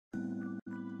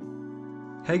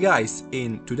Hey guys,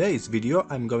 in today's video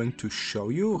I'm going to show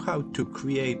you how to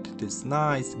create this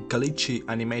nice glitchy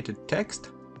animated text,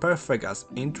 perfect as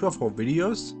intro for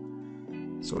videos.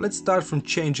 So let's start from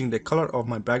changing the color of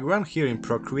my background here in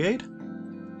Procreate.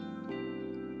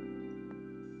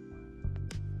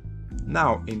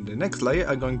 Now in the next layer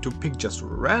I'm going to pick just a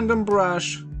random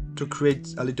brush to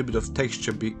create a little bit of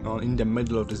texture in the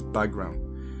middle of this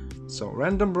background. So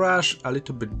random brush, a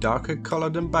little bit darker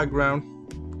color than background,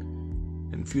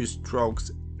 and few strokes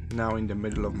now in the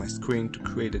middle of my screen to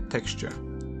create a texture.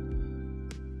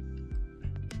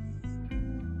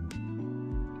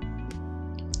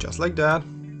 Just like that.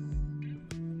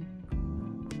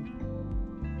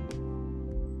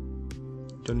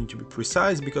 Don't need to be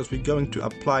precise because we're going to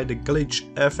apply the glitch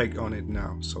effect on it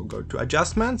now. So go to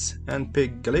adjustments and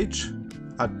pick glitch,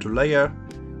 add to layer,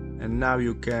 and now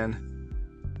you can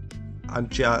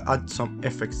add some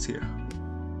effects here.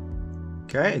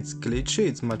 Okay, it's glitchy,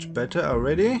 it's much better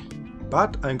already,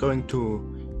 but I'm going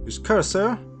to use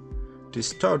cursor,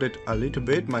 distort it a little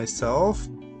bit myself,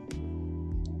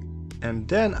 and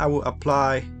then I will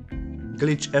apply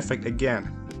glitch effect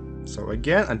again. So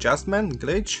again, adjustment,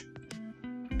 glitch,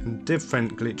 and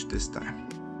different glitch this time.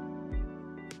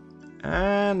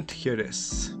 And here it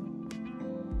is.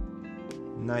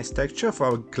 Nice texture for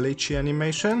our glitchy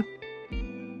animation.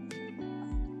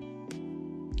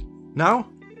 Now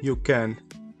you can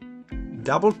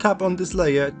double tap on this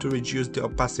layer to reduce the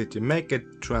opacity, make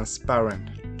it transparent,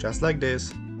 just like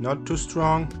this, not too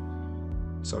strong.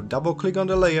 So double click on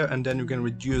the layer and then you can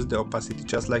reduce the opacity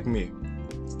just like me.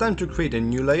 It's time to create a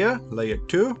new layer, layer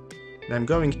 2, and I'm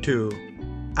going to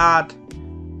add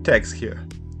text here.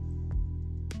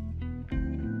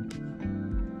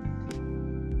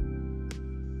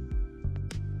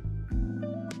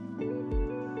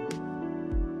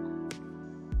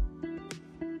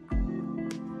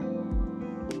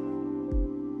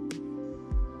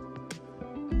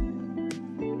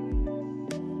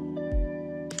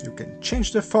 You can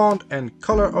change the font and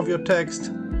color of your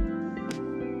text.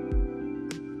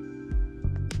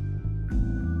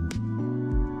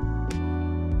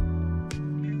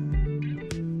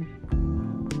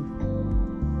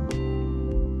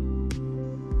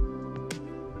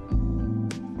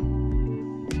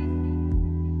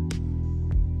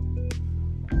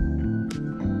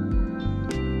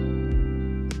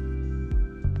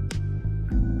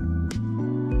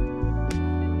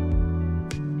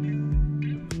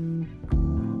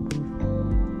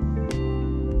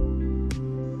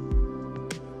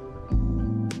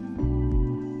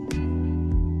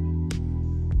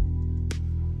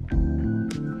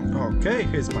 Okay,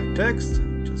 here's my text.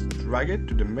 Just drag it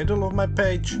to the middle of my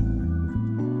page.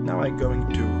 Now I'm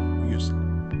going to use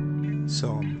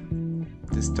some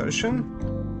distortion.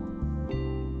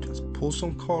 Just pull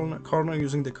some corner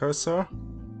using the cursor.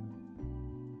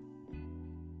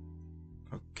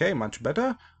 Okay, much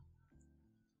better.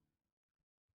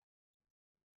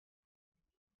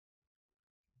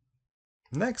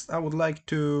 Next, I would like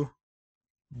to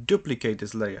duplicate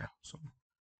this layer. So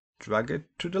drag it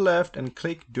to the left and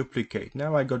click duplicate.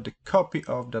 Now I got the copy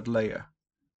of that layer.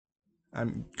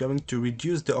 I'm going to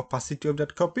reduce the opacity of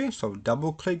that copy. So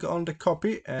double click on the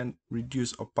copy and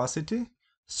reduce opacity.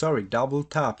 Sorry, double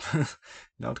tap,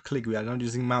 not click. We are not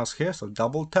using mouse here. So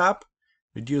double tap,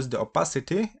 reduce the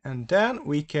opacity, and then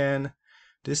we can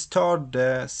distort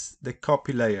the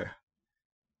copy layer.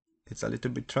 It's a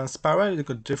little bit transparent. It's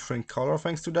got different color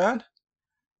thanks to that.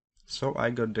 So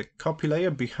I got the copy layer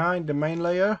behind the main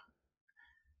layer.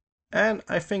 And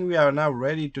I think we are now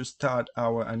ready to start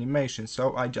our animation.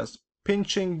 So I just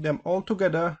pinching them all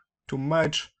together to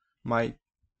merge my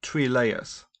 3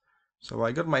 layers. So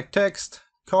I got my text,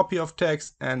 copy of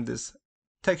text, and this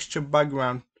texture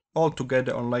background all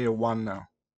together on layer 1 now.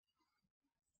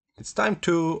 It's time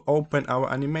to open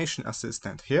our animation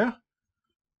assistant here.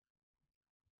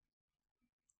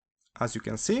 As you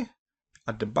can see,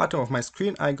 at the bottom of my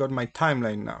screen I got my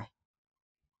timeline now.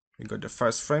 We got the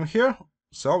first frame here.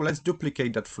 So let's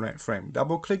duplicate that frame.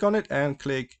 Double click on it and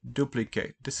click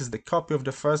duplicate. This is the copy of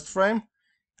the first frame.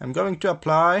 I'm going to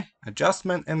apply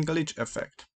adjustment and glitch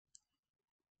effect.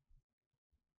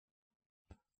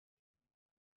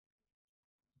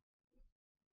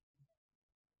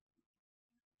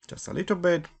 Just a little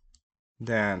bit.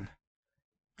 Then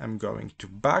I'm going to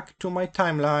back to my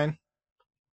timeline.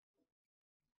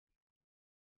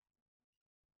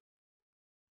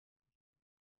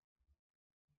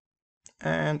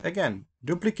 And again,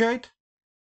 duplicate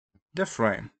the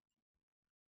frame.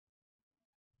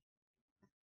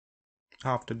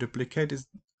 After duplicate is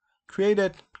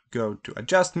created, go to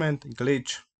adjustment,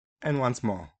 glitch, and once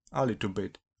more, a little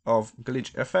bit. of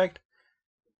glitch effect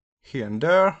here and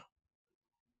there.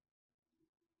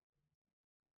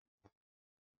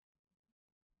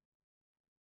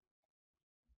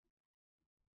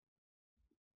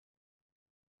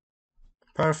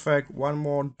 Perfect. One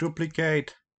more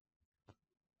duplicate.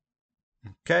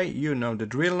 Okay, you know the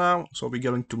drill now. So we're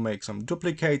going to make some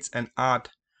duplicates and add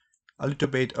a little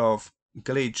bit of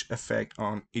glitch effect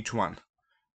on each one.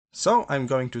 So I'm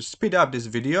going to speed up this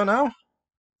video now,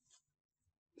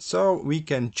 so we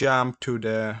can jump to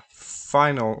the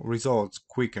final results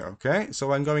quicker, okay?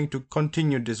 So I'm going to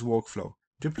continue this workflow.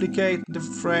 Duplicate the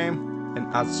frame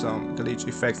and add some glitch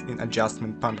effects in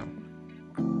adjustment panel.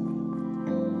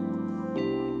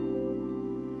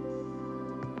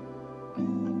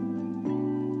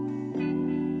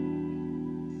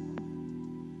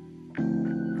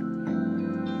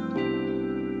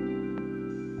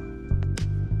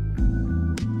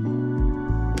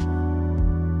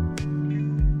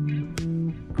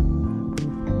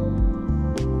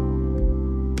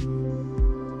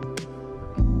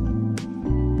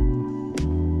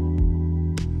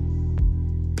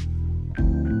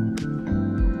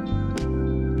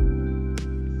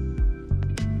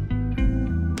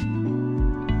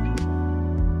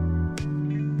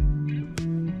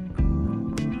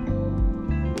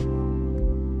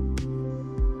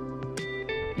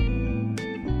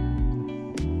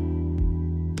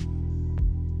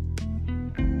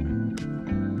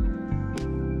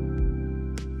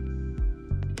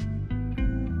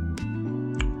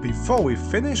 Before we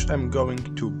finish, I'm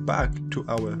going to back to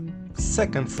our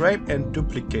second frame and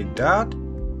duplicate that.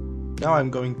 Now I'm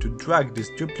going to drag this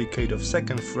duplicate of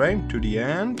second frame to the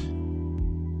end.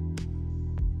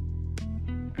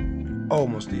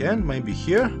 Almost the end, maybe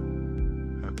here.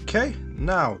 Okay,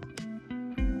 now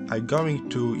I'm going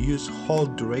to use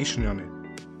hold duration on it.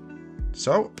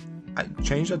 So I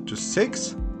change it to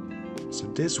 6. So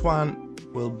this one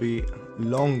will be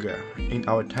longer in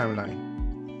our timeline.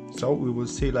 So we will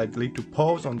see like little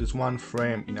pause on this one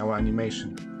frame in our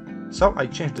animation. So I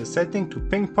changed the setting to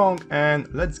ping pong and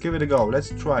let's give it a go. Let's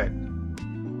try it.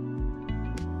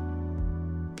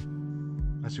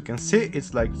 As you can see,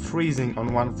 it's like freezing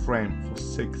on one frame for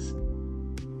 6.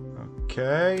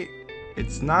 Okay,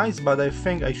 it's nice, but I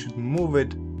think I should move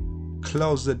it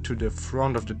closer to the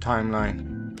front of the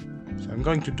timeline. So I'm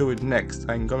going to do it next.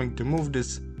 I'm going to move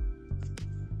this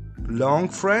long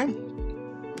frame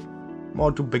more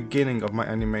to beginning of my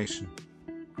animation.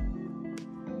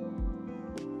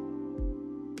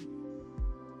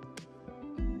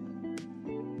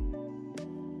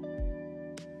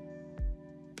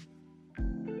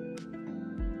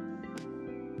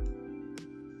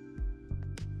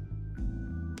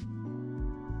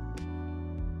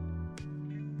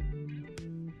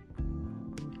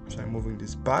 So I'm moving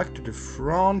this back to the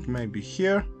front, maybe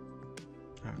here.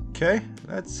 Okay,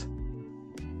 let's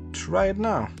try it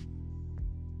now.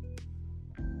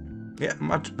 Yeah,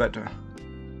 much better.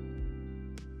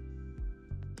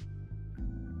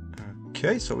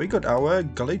 Okay, so we got our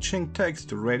glitching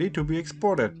text ready to be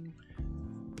exported.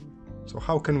 So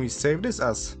how can we save this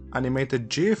as animated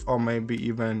GIF or maybe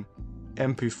even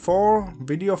MP4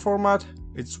 video format?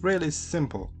 It's really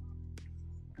simple.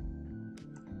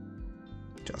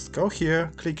 Just go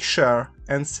here, click share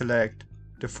and select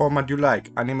the format you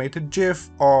like, animated GIF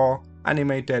or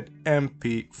animated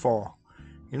MP4.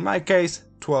 In my case,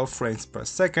 12 frames per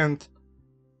second.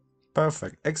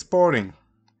 Perfect. Exporting.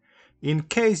 In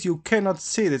case you cannot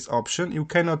see this option, you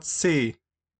cannot see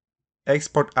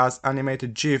export as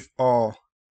animated GIF or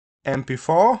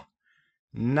MP4,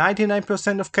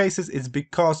 99% of cases it's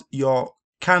because your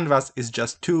canvas is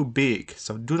just too big.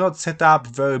 So do not set up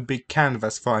very big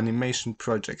canvas for animation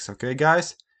projects, okay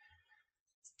guys?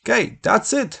 Okay,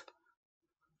 that's it.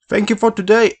 Thank you for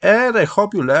today and I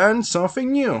hope you learned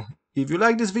something new. If you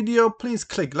like this video, please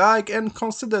click like and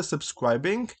consider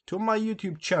subscribing to my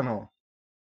YouTube channel.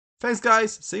 Thanks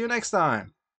guys, see you next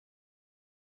time.